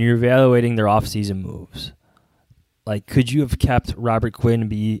when you're evaluating their offseason moves. Like, could you have kept Robert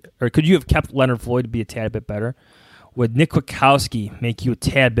Quinn could you have kept Leonard Floyd to be a tad bit better? Would Nick Kwiatkowski make you a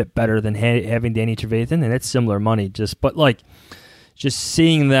tad bit better than having Danny Trevathan? And that's similar money. Just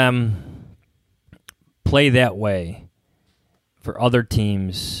seeing them play that way for other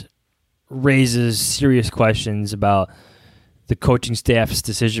teams raises serious questions about the coaching staff's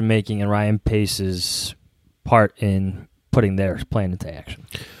decision-making and Ryan Pace's part in putting their plan into action.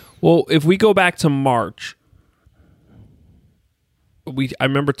 Well, if we go back to March, I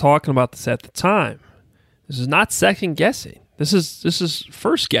remember talking about this at the time. This is not second guessing. This is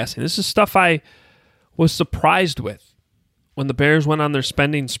first guessing. This is stuff I was surprised with when the Bears went on their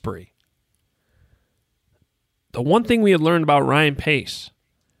spending spree. The one thing we had learned about Ryan Pace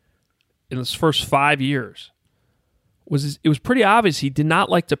in his first 5 years was it was pretty obvious he did not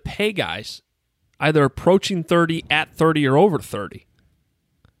like to pay guys either approaching 30, at 30, or over 30.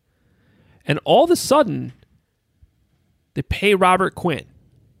 And all of a sudden, They pay Robert Quinn,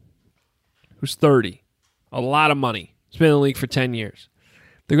 who's 30. A lot of money. He's been in the league for 10 years.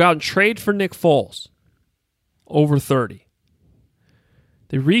 They go out and trade for Nick Foles, over 30.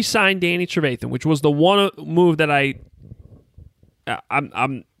 They re-signed Danny Trevathan, which was the one move that I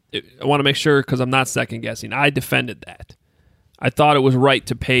want to make sure, because I'm not second-guessing. I defended that. I thought it was right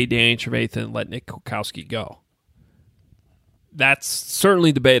to pay Danny Trevathan and let Nick Kwiatkowski go. That's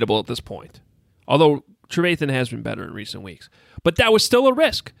certainly debatable at this point. Although Trevathan has been better in recent weeks. But that was still a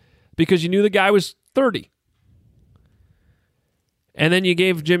risk because you knew the guy was 30. And then you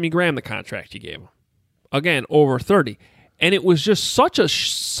gave Jimmy Graham the contract you gave him. Again, over 30. And it was just such a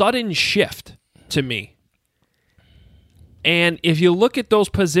sudden shift to me. And if you look at those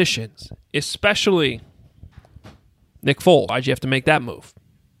positions, especially Nick Foles, why'd you have to make that move?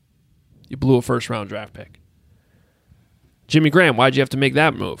 You blew a first-round draft pick. Jimmy Graham, why'd you have to make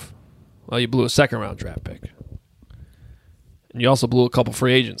that move? Well, you blew a second-round draft pick. And you also blew a couple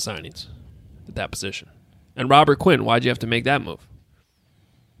free agent signings at that position. And Robert Quinn, why'd you have to make that move?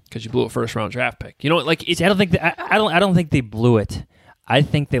 Because you blew a first-round draft pick. You know, like See, I don't think they blew it. I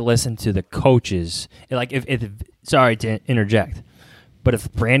think they listened to the coaches. Like, if sorry to interject, but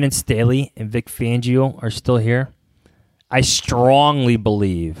if Brandon Staley and Vic Fangio are still here, I strongly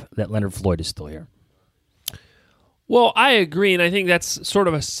believe that Leonard Floyd is still here. Well, I agree, and I think that's sort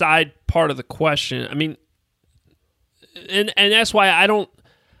of a side part of the question. I mean, and that's why I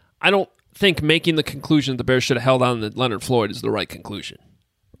don't think making the conclusion that the Bears should have held on to Leonard Floyd is the right conclusion.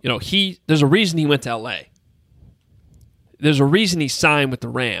 You know, there's a reason he went to L.A. There's a reason he signed with the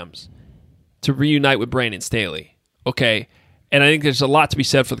Rams to reunite with Brandon Staley. Okay, and I think there's a lot to be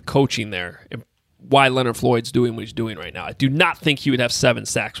said for the coaching there and why Leonard Floyd's doing what he's doing right now. I do not think he would have 7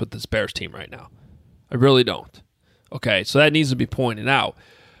 sacks with this Bears team right now. I really don't. Okay, so that needs to be pointed out.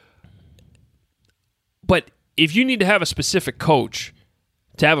 But if you need to have a specific coach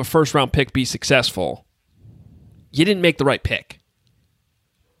to have a first-round pick be successful, you didn't make the right pick.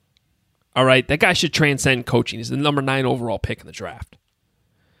 All right, that guy should transcend coaching. He's the number 9 overall pick in the draft.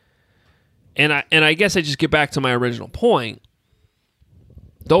 And I guess I just get back to my original point.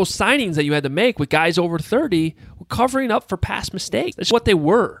 Those signings that you had to make with guys over 30 were covering up for past mistakes. That's what they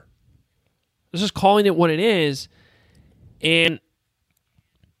were. It's just calling it what it is. And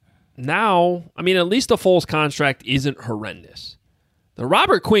now, I mean, at least the Foles contract isn't horrendous. The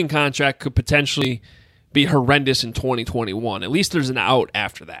Robert Quinn contract could potentially be horrendous in 2021. At least there's an out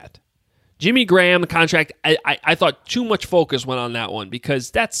after that. Jimmy Graham, the contract, I thought too much focus went on that one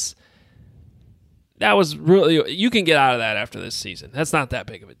because that was really, you can get out of that after this season. That's not that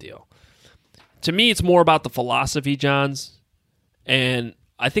big of a deal. To me, it's more about the philosophy, Johns, and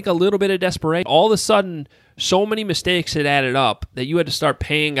I think a little bit of desperation. All of a sudden, so many mistakes had added up that you had to start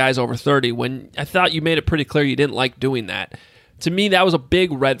paying guys over 30 when I thought you made it pretty clear you didn't like doing that. To me, that was a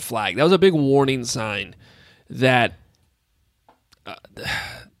big red flag. That was a big warning sign that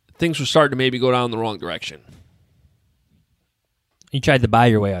things were starting to maybe go down the wrong direction. You tried to buy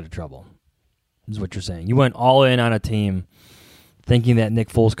your way out of trouble, is what you're saying. You went all in on a team thinking that Nick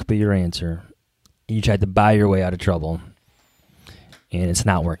Foles could be your answer. You tried to buy your way out of trouble, and it's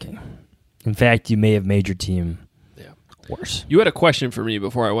not working. In fact, you may have made your team worse. You had a question for me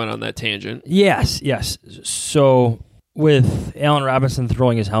before I went on that tangent. Yes. So with Allen Robinson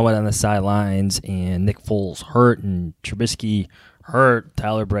throwing his helmet on the sidelines and Nick Foles hurt and Trubisky hurt,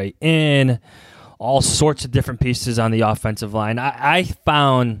 Tyler Bray in, all sorts of different pieces on the offensive line, I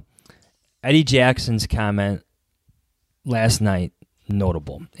found Eddie Jackson's comment last night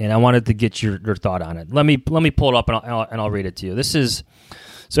notable, and I wanted to get your thought on it. Let me pull it up and I'll read it to you. This is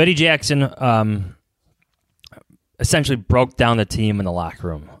so Eddie Jackson essentially broke down the team in the locker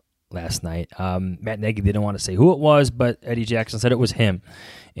room last night. Matt Nagy didn't want to say who it was, but Eddie Jackson said it was him,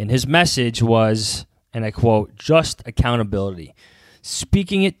 and his message was, and I quote, "just accountability,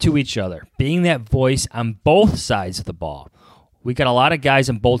 speaking it to each other, being that voice on both sides of the ball." We got a lot of guys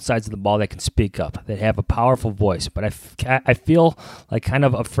on both sides of the ball that can speak up, that have a powerful voice, but I feel like kind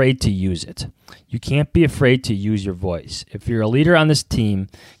of afraid to use it. You can't be afraid to use your voice. If you're a leader on this team,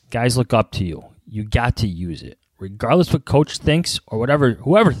 guys look up to you. You got to use it. Regardless what coach thinks or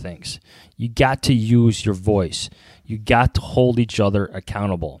whoever thinks, you got to use your voice. You got to hold each other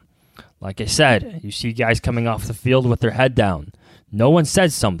accountable. Like I said, you see guys coming off the field with their head down. No one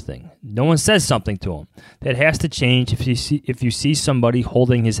says something. No one says something to him. That has to change if you see somebody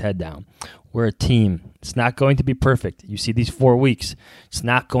holding his head down. We're a team. It's not going to be perfect. You see these 4 weeks. It's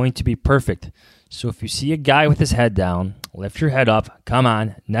not going to be perfect. So if you see a guy with his head down, lift your head up. Come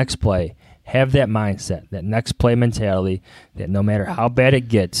on, next play. Have that mindset, that next play mentality, that no matter how bad it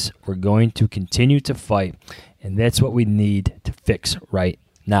gets, we're going to continue to fight And that's what we need to fix right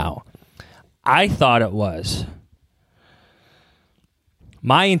now. I thought it was.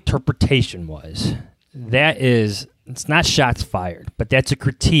 My interpretation was it's not shots fired, but that's a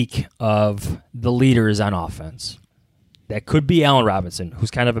critique of the leaders on offense. That could be Allen Robinson, who's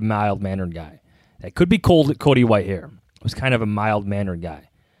kind of a mild-mannered guy. That could be Cody Whitehair, who's kind of a mild-mannered guy.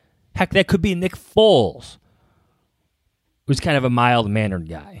 Heck, that could be Nick Foles, who's kind of a mild-mannered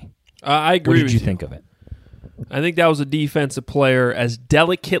guy. I agree. What did you think of it? I think that was a defensive player as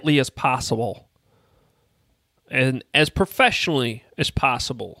delicately as possible and as professionally as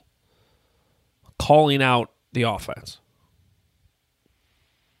possible calling out the offense.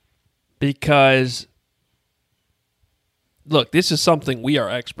 Because, look, this is something we are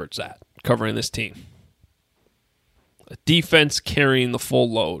experts at, covering this team. A defense carrying the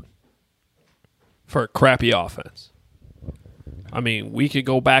full load for a crappy offense. I mean, we could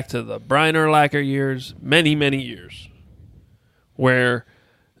go back to the Brian Urlacher years, many, many years, where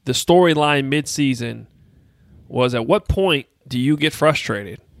the storyline midseason was, at what point do you get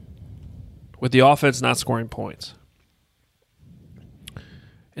frustrated with the offense not scoring points?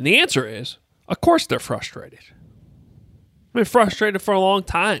 And the answer is, of course they're frustrated. I've been frustrated for a long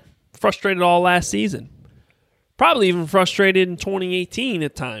time. Frustrated all last season. Probably even frustrated in 2018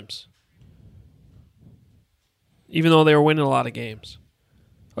 at times. Even though they were winning a lot of games.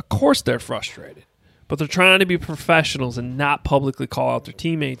 Of course they're frustrated. But they're trying to be professionals and not publicly call out their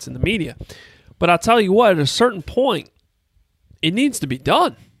teammates in the media. But I'll tell you what, at a certain point, it needs to be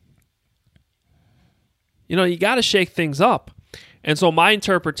done. You know, you got to shake things up. And so my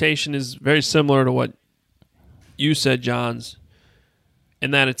interpretation is very similar to what you said, Johns,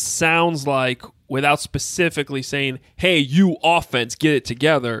 in that it sounds like, without specifically saying, hey, you offense, get it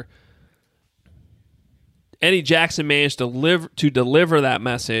together, Eddie Jackson managed to deliver that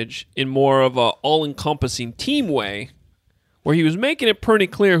message in more of an all-encompassing team way, where he was making it pretty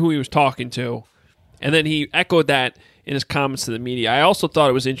clear who he was talking to, and then he echoed that in his comments to the media. I also thought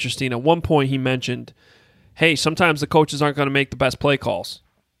it was interesting. At one point he mentioned, hey, sometimes the coaches aren't going to make the best play calls.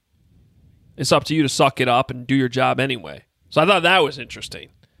 It's up to you to suck it up and do your job anyway. So I thought that was interesting.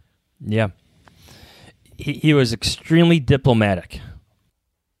 Yeah. He was extremely diplomatic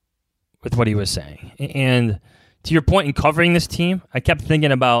with what he was saying. And to your point in covering this team, I kept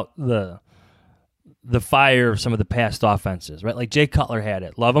thinking about the fire of some of the past offenses, right? Like Jay Cutler had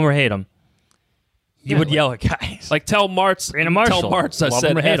it. Love him or hate him. He would yell at guys. Like tell Martz I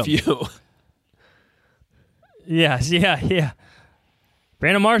said F you. Yes, yeah.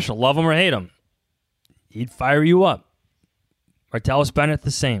 Brandon Marshall, love him or hate him. He'd fire you up. Martellus Bennett,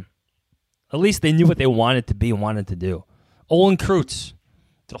 the same. At least they knew what they wanted to be and wanted to do. Olin Kreutz,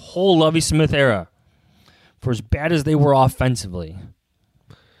 the whole Lovie Smith era, for as bad as they were offensively,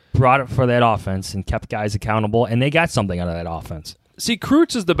 brought it for that offense and kept guys accountable, and they got something out of that offense. See,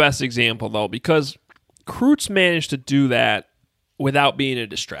 Kreutz is the best example, though, because Kreutz managed to do that without being a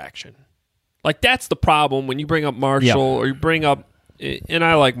distraction. Like, that's the problem when you bring up Marshall or you bring up, and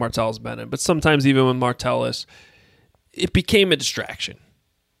I like Martellus Bennett, but sometimes even with Martellus, it became a distraction.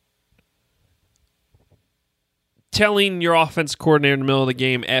 Telling your offense coordinator in the middle of the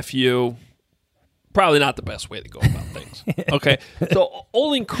game, F you, probably not the best way to go about things. Okay, so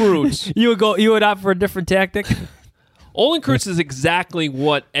Olin Kreutz. You would opt for a different tactic? Olin Kreutz is exactly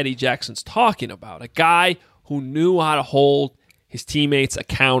what Eddie Jackson's talking about. A guy who knew how to hold his teammates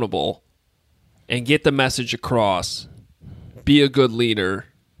accountable and get the message across, be a good leader.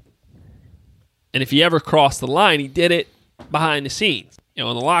 And if he ever crossed the line, he did it behind the scenes, in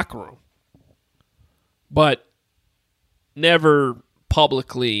the locker room. But never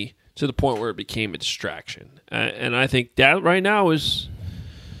publicly to the point where it became a distraction. And I think that right now is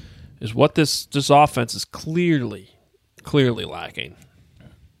what this offense is clearly lacking.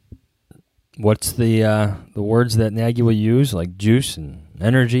 What's the words that Nagy will use, like juice and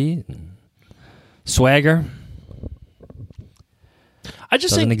energy and swagger? I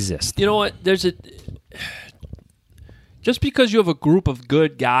just doesn't think, exist. You know what? Just because you have a group of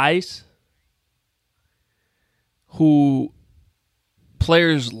good guys who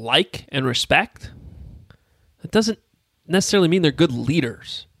players like and respect, that doesn't necessarily mean they're good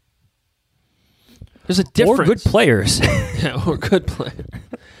leaders. There's a difference. Or good players. Yeah, or good players.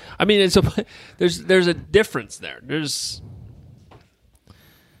 I mean, there's a difference there.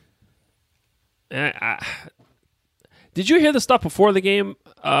 Did you hear the stuff before the game?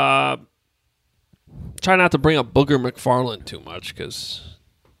 Try not to bring up Booger McFarland too much because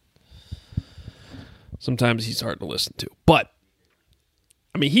sometimes he's hard to listen to. But,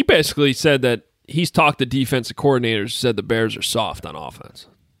 I mean, he basically said that he's talked to defensive coordinators who said the Bears are soft on offense,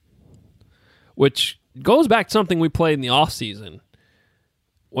 which goes back to something we played in the offseason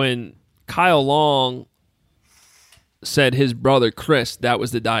when Kyle Long said his brother Chris, that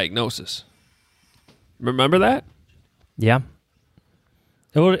was the diagnosis. Remember that? Yeah.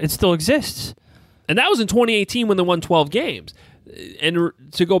 It still exists. And that was in 2018 when they won 12 games. And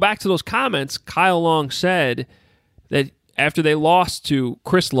to go back to those comments, Kyle Long said that after they lost to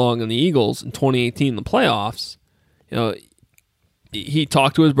Chris Long and the Eagles in 2018 in the playoffs, he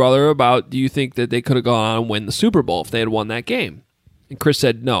talked to his brother about, do you think that they could have gone on and win the Super Bowl if they had won that game? And Chris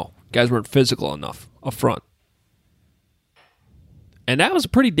said, no, guys weren't physical enough up front. And that was a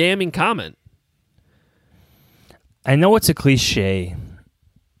pretty damning comment. I know it's a cliche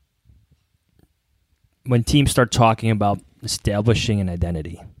when teams start talking about establishing an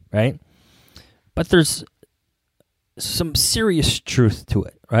identity, right? But there's some serious truth to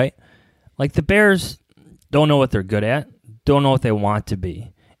it, right? Like the Bears don't know what they're good at, don't know what they want to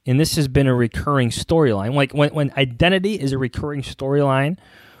be. And this has been a recurring storyline. Like when identity is a recurring storyline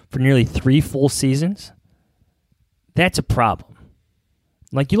for nearly 3 full seasons, that's a problem.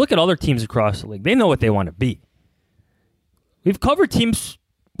 Like you look at other teams across the league, they know what they want to be. We've covered teams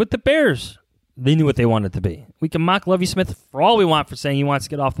with the Bears. They knew what they wanted to be. We can mock Lovie Smith for all we want for saying he wants to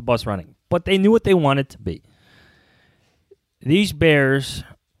get off the bus running, but they knew what they wanted to be. These Bears,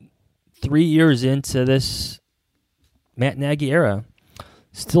 3 years into this Matt Nagy era,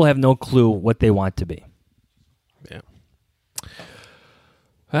 still have no clue what they want to be. Yeah.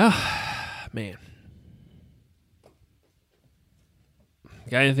 Well, man.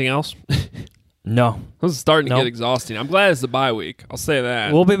 Got anything else? No. This is starting to get exhausting. I'm glad it's the bye week. I'll say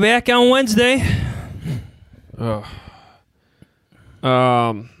that. We'll be back on Wednesday. I'll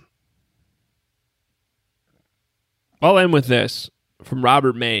end with this from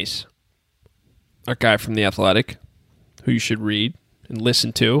Robert Mays, our guy from The Athletic, who you should read and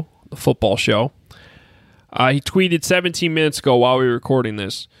listen to, the football show. He tweeted 17 minutes ago while we were recording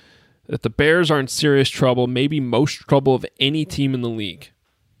this that the Bears are in serious trouble, maybe most trouble of any team in the league.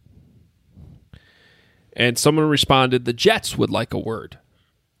 And someone responded, the Jets would like a word.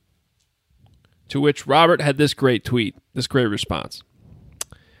 To which Robert had this great tweet, this great response.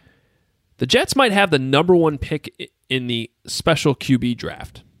 The Jets might have the number 1 pick in the special QB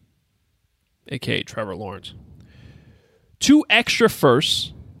draft, a.k.a. Trevor Lawrence. 2 extra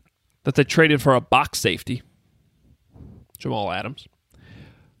firsts that they traded for a box safety, Jamal Adams.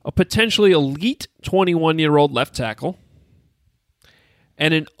 A potentially elite 21-year-old left tackle.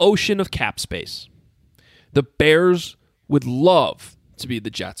 And an ocean of cap space. The Bears would love to be the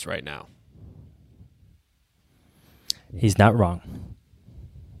Jets right now. He's not wrong.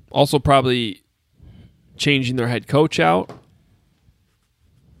 Also probably changing their head coach out.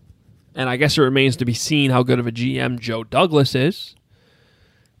 And I guess it remains to be seen how good of a GM Joe Douglas is.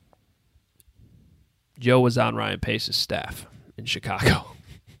 Joe was on Ryan Pace's staff in Chicago.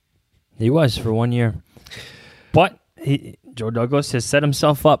 He was for 1 year. But Joe Douglas has set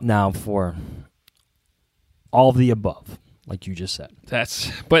himself up now for all of the above, like you just said.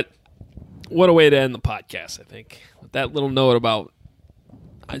 But what a way to end the podcast, I think. With that little note about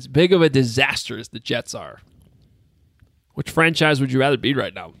as big of a disaster as the Jets are. Which franchise would you rather be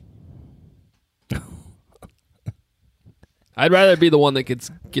right now? I'd rather be the one that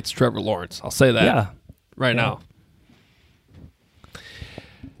gets Trevor Lawrence. I'll say that now.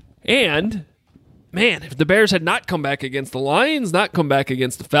 And, man, if the Bears had not come back against the Lions, not come back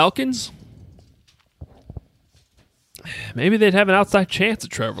against the Falcons, maybe they'd have an outside chance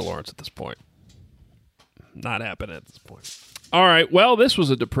at Trevor Lawrence at this point. Not happening at this point. All right, well, this was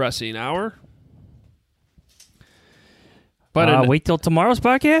a depressing hour. But wait till tomorrow's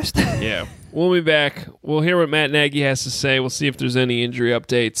podcast? Yeah, we'll be back. We'll hear what Matt Nagy has to say. We'll see if there's any injury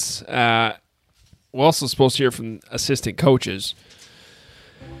updates. We're also supposed to hear from assistant coaches.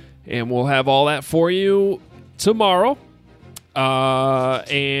 And we'll have all that for you tomorrow.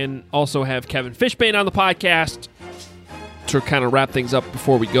 And also have Kevin Fishbane on the podcast to kind of wrap things up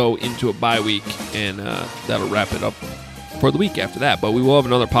before we go into a bye week. And that'll wrap it up for the week after that. But we will have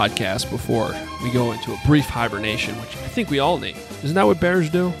another podcast before we go into a brief hibernation, which I think we all need. Isn't that what Bears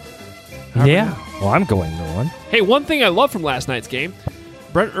do? Yeah. Well, I'm going to one. Hey, one thing I love from last night's game,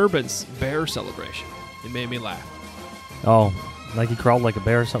 Brent Urban's bear celebration. It made me laugh. Oh, like he crawled like a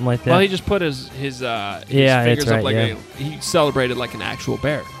bear or something like that? Well, he just put his fingers up like he celebrated like an actual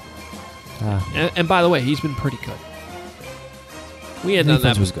bear. And by the way, he's been pretty good. We end on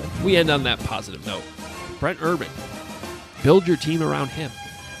that. Was good. We end on that positive note. Brent Urban, build your team around him.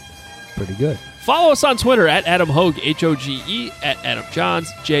 Pretty good. Follow us on Twitter at Adam Hogue, H-O-G-E, at Adam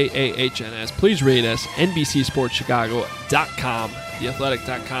Johns, J-A-H-N-S. Please rate us, NBCSportsChicago.com.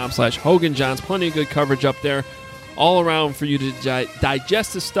 theathletic.com/HoganJohns. Plenty of good coverage up there all around for you to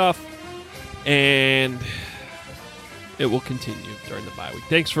digest this stuff. And it will continue during the bye week.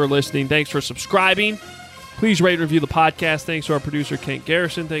 Thanks for listening. Thanks for subscribing. Please rate and review the podcast. Thanks to our producer, Kent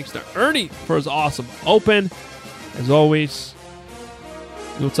Garrison. Thanks to Ernie for his awesome open. As always,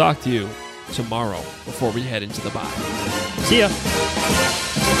 we'll talk to you tomorrow before we head into the bye. See ya.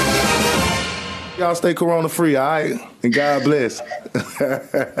 Y'all stay corona free, all right? And God bless.